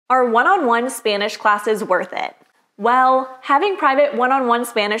Are one-on-one Spanish classes worth it? Well, having private one-on-one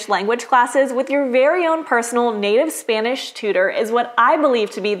Spanish language classes with your very own personal native Spanish tutor is what I believe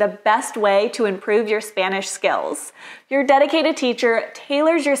to be the best way to improve your Spanish skills. Your dedicated teacher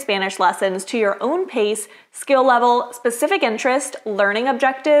tailors your Spanish lessons to your own pace, skill level, specific interest, learning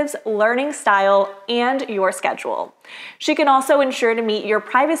objectives, learning style, and your schedule. She can also ensure to meet your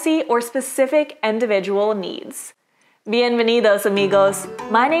privacy or specific individual needs. Bienvenidos, amigos.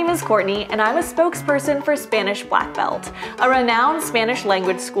 My name is Courtney, and I'm a spokesperson for SpanishBlackbelt, a renowned Spanish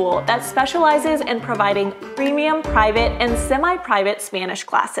language school that specializes in providing premium private and semi-private Spanish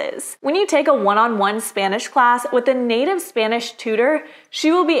classes. When you take a one-on-one Spanish class with a native Spanish tutor,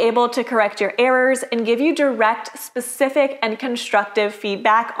 she will be able to correct your errors and give you direct, specific, and constructive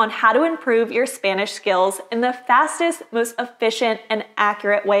feedback on how to improve your Spanish skills in the fastest, most efficient, and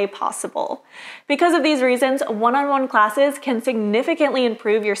accurate way possible. Because of these reasons, one-on-one classes can significantly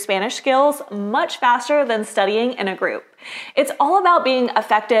improve your Spanish skills much faster than studying in a group. It's all about being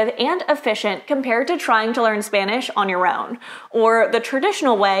effective and efficient compared to trying to learn Spanish on your own, or the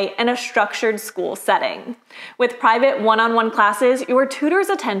traditional way in a structured school setting. With private one-on-one classes, your tutor's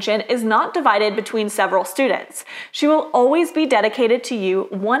attention is not divided between several students. She will always be dedicated to you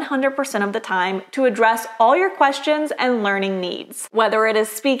 100% of the time to address all your questions and learning needs. Whether it is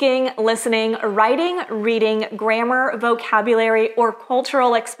speaking, listening, writing, reading, grammar, vocabulary, or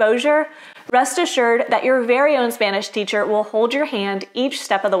cultural exposure, rest assured that your very own Spanish teacher will hold your hand each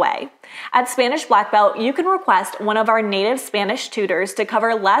step of the way. At Spanish Black Belt, you can request one of our native Spanish tutors to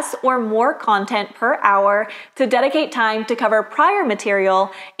cover less or more content per hour, to dedicate time to cover prior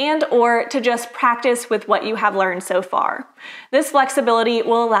material, and or to just practice with what you have learned so far. This flexibility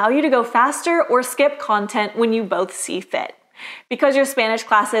will allow you to go faster or skip content when you both see fit. Because your Spanish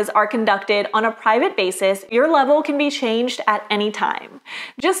classes are conducted on a private basis, your level can be changed at any time.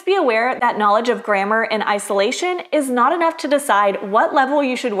 Just be aware that knowledge of grammar in isolation is not enough to decide what level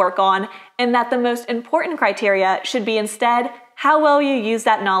you should work on, and that the most important criteria should be instead how well you use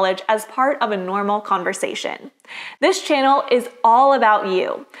that knowledge as part of a normal conversation. This channel is all about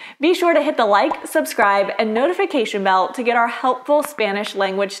you. Be sure to hit the like, subscribe, and notification bell to get our helpful Spanish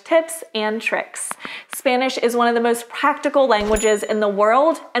language tips and tricks. Spanish is one of the most practical languages in the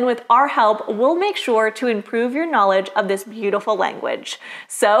world, and with our help, we'll make sure to improve your knowledge of this beautiful language.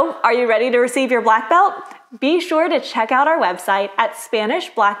 So, are you ready to receive your black belt? Be sure to check out our website at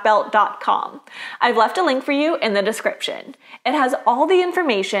SpanishBlackbelt.com. I've left a link for you in the description. It has all the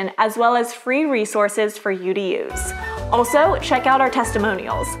information as well as free resources for you to use. Also, check out our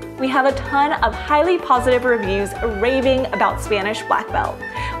testimonials. We have a ton of highly positive reviews raving about Spanish Black Belt.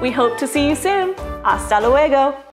 We hope to see you soon. Hasta luego!